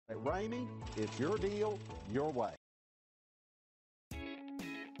At Ramey, it's your deal, your way.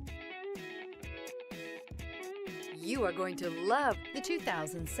 You are going to love the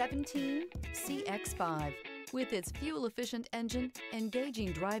 2017 CX-5. With its fuel-efficient engine,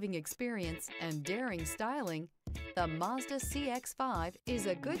 engaging driving experience, and daring styling, the Mazda CX-5 is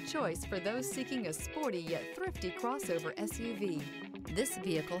a good choice for those seeking a sporty yet thrifty crossover SUV. This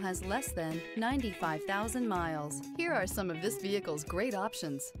vehicle has less than 95,000 miles. Here are some of this vehicle's great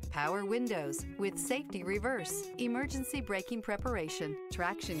options: power windows with safety reverse, emergency braking preparation,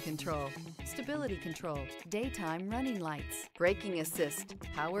 traction control, stability control, daytime running lights, braking assist,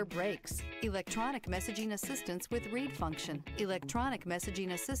 power brakes, electronic messaging assistance with read function, electronic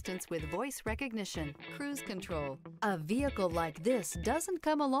messaging assistance with voice recognition, cruise control. A vehicle like this doesn't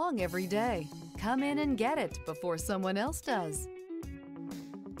come along every day. Come in and get it before someone else does.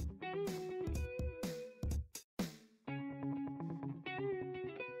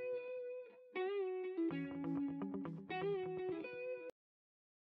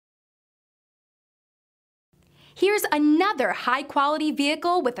 Here's another high-quality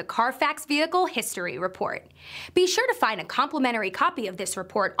vehicle with a Carfax Vehicle History Report. Be sure to find a complimentary copy of this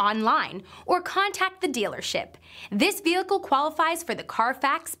report online or contact the dealership. This vehicle qualifies for the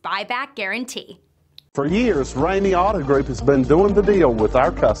Carfax Buyback Guarantee. For years, Ramey Auto Group has been doing the deal with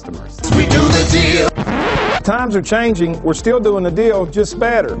our customers. We do the deal. Times are changing. We're still doing the deal, just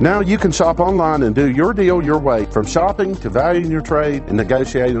better. Now you can shop online and do your deal your way, from shopping to valuing your trade and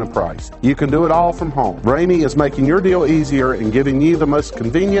negotiating a price. You can do it all from home. Ramey is making your deal easier and giving you the most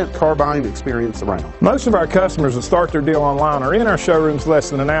convenient car buying experience around. Most of our customers that start their deal online are in our showrooms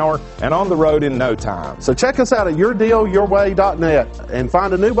less than an hour and on the road in no time. So check us out at yourdealyourway.net and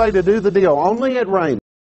find a new way to do the deal only at Ramey.